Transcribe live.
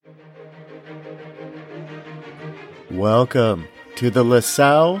Welcome to the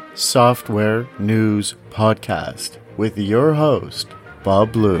LaSalle Software News Podcast with your host,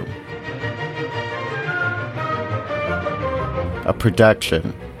 Bob Bloom. A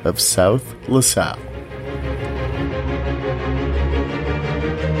production of South LaSalle.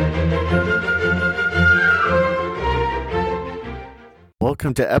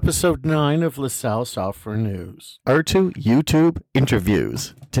 Welcome to episode 9 of LaSalle Software News. R2 YouTube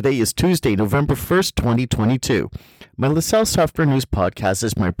interviews. Today is Tuesday, November 1st, 2022. My LaSalle Software News podcast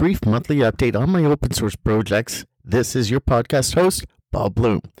is my brief monthly update on my open source projects. This is your podcast host, Bob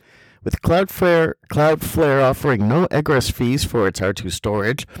Bloom. With Cloudflare offering no egress fees for its R2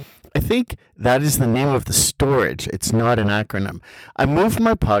 storage, I think that is the name of the storage. It's not an acronym. I moved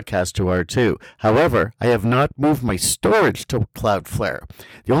my podcast to R2. However, I have not moved my storage to Cloudflare.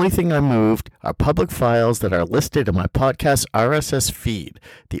 The only thing I moved are public files that are listed in my podcast RSS feed,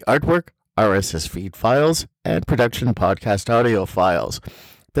 the artwork, RSS feed files, and production podcast audio files.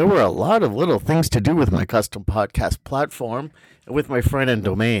 There were a lot of little things to do with my custom podcast platform and with my front-end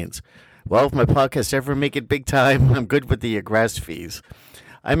domains. Well, if my podcasts ever make it big time, I'm good with the egress fees.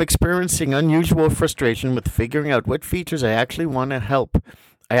 I'm experiencing unusual frustration with figuring out what features I actually want to help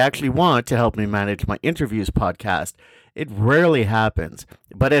me manage my interviews podcast. It rarely happens,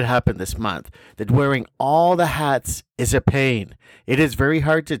 but it happened this month, that wearing all the hats is a pain. It is very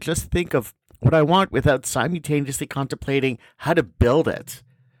hard to just think of what I want without simultaneously contemplating how to build it.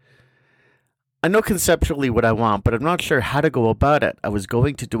 I know conceptually what I want, but I'm not sure how to go about it. I was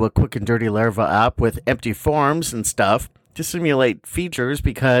going to do a quick and dirty Laravel app with empty forms and stuff to simulate features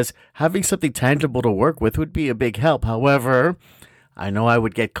because having something tangible to work with would be a big help. However, I know I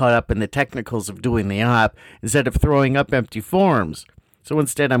would get caught up in the technicals of doing the app instead of throwing up empty forms. So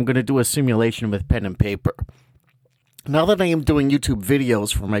instead, I'm going to do a simulation with pen and paper. Now that I am doing YouTube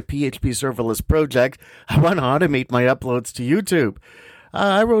videos for my PHP serverless project, I want to automate my uploads to YouTube.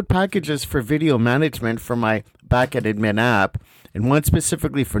 I wrote packages for video management for my backend admin app, and one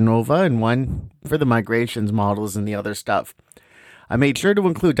specifically for Nova and one for the migrations models and the other stuff. I made sure to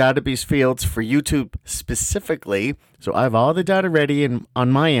include database fields for YouTube specifically, so I have all the data ready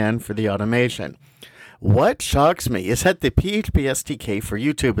on my end for the automation. What shocks me is that the PHP SDK for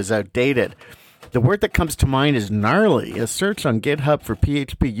YouTube is outdated. The word that comes to mind is gnarly. A search on GitHub for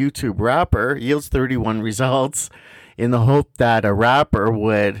PHP YouTube wrapper yields 31 results in the hope that a wrapper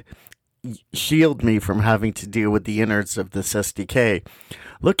would shield me from having to deal with the innards of this SDK.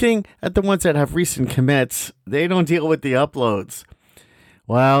 Looking at the ones that have recent commits, they don't deal with the uploads.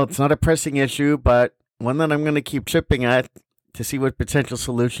 Well, it's not a pressing issue, but one that I'm going to keep chipping at to see what potential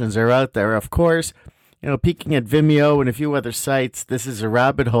solutions are out there. Of course, peeking at Vimeo and a few other sites, this is a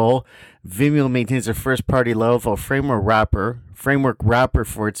rabbit hole. Vimeo maintains a first-party Laravel framework wrapper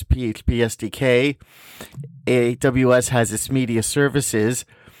for its PHP SDK. AWS has its media services.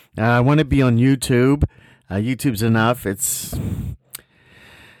 I want to be on YouTube. YouTube's enough.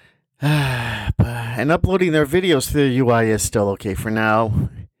 And uploading their videos through the UI is still okay for now.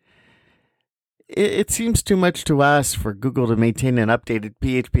 It seems too much to ask for Google to maintain an updated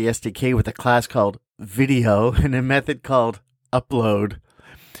PHP SDK with a class called Video and a method called Upload.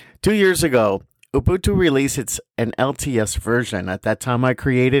 2 years ago, Ubuntu released an LTS version. At that time, I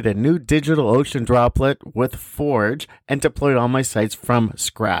created a new DigitalOcean droplet with Forge and deployed all my sites from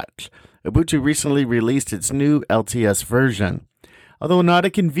scratch. Ubuntu recently released its new LTS version. Although not a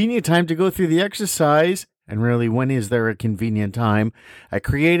convenient time to go through the exercise, and really when is there a convenient time, I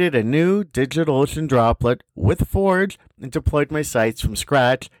created a new DigitalOcean droplet with Forge and deployed my sites from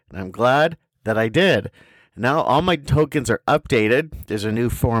scratch, and I'm glad that I did. Now all my tokens are updated. There's a new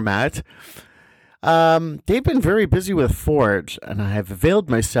format. They've been very busy with Forge, and I have availed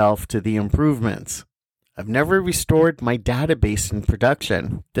myself to the improvements. I've never restored my database in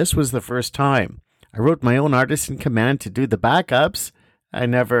production. This was the first time. I wrote my own artisan command to do the backups. I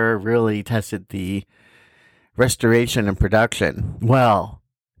never really tested the restoration in production. Well,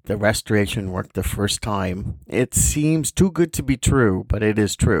 the restoration worked the first time. It seems too good to be true, but it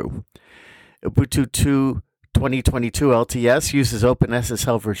is true. Ubuntu 2022 LTS uses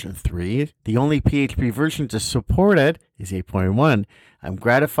OpenSSL version 3. The only PHP version to support it is 8.1. I'm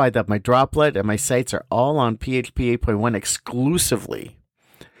gratified that my droplet and my sites are all on PHP 8.1 exclusively.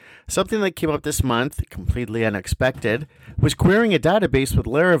 Something that came up this month, completely unexpected, was querying a database with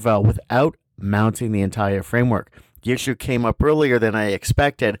Laravel without mounting the entire framework. The issue came up earlier than I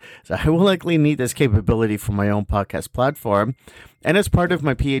expected, so I will likely need this capability for my own podcast platform and as part of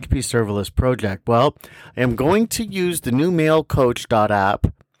my PHP serverless project. Well, I am going to use the new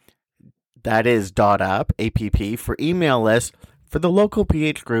mailcoach.app, that is .app, app, for email lists for the local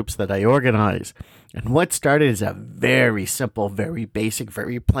PH groups that I organize. And what started as a very simple, very basic,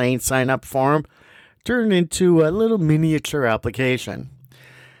 very plain sign-up form turned into a little miniature application.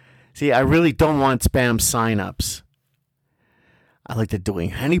 See, I really don't want spam sign-ups. I liked it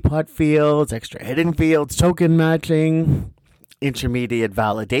doing honeypot fields, extra hidden fields, token matching, intermediate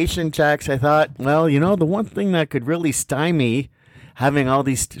validation checks. I thought, well, the one thing that could really stymie having all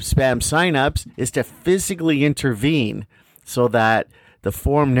these spam signups is to physically intervene so that the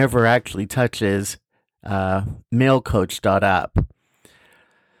form never actually touches mailcoach.app.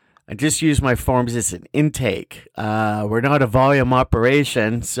 I just use my forms as an intake. We're not a volume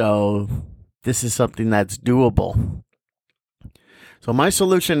operation, so this is something that's doable. So my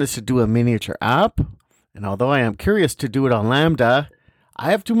solution is to do a miniature app. And although I am curious to do it on Lambda,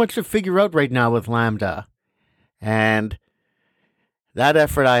 I have too much to figure out right now with Lambda. And that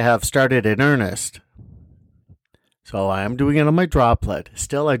effort I have started in earnest. So I am doing it on my droplet.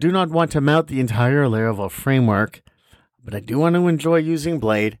 Still, I do not want to mount the entire Laravel framework, but I do want to enjoy using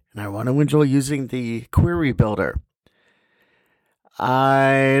Blade, and I want to enjoy using the query builder.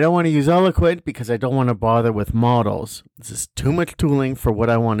 I don't want to use Eloquent because I don't want to bother with models. This is too much tooling for what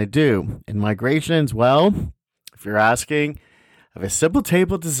I want to do. In migrations, well, if you're asking, I have a simple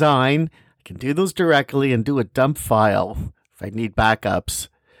table design. I can do those directly and do a dump file if I need backups.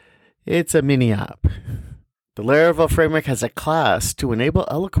 It's a mini app. The Laravel framework has a class to enable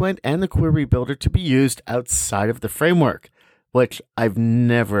Eloquent and the query builder to be used outside of the framework, which I've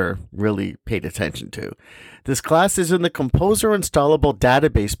never really paid attention to. This class is in the Composer installable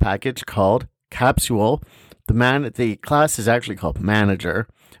database package called Capsule. The class is actually called Manager,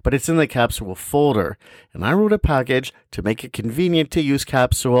 but it's in the Capsule folder. And I wrote a package to make it convenient to use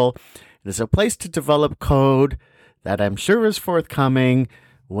Capsule. It is a place to develop code that I'm sure is forthcoming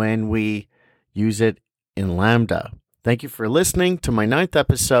when we use it in Lambda. Thank you for listening to my 9th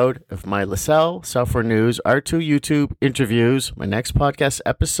episode of my LaSalle Software News R2 YouTube interviews. My next podcast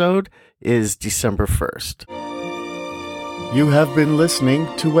episode is December 1st. You have been listening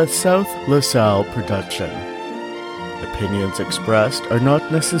to a South LaSalle production. Opinions expressed are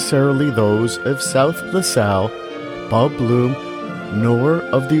not necessarily those of South LaSalle, Bob Bloom, nor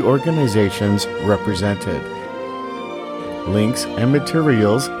of the organizations represented. Links and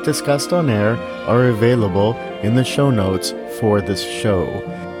materials discussed on air are available in the show notes for this show.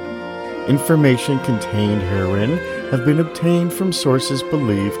 Information contained herein have been obtained from sources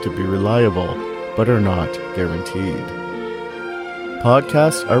believed to be reliable, but are not guaranteed.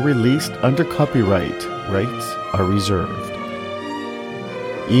 Podcasts are released under copyright. Rights are reserved.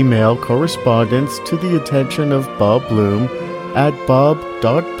 Email correspondence to the attention of Bob Bloom at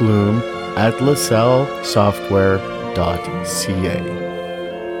bob.bloom@lasallesoftware.ca.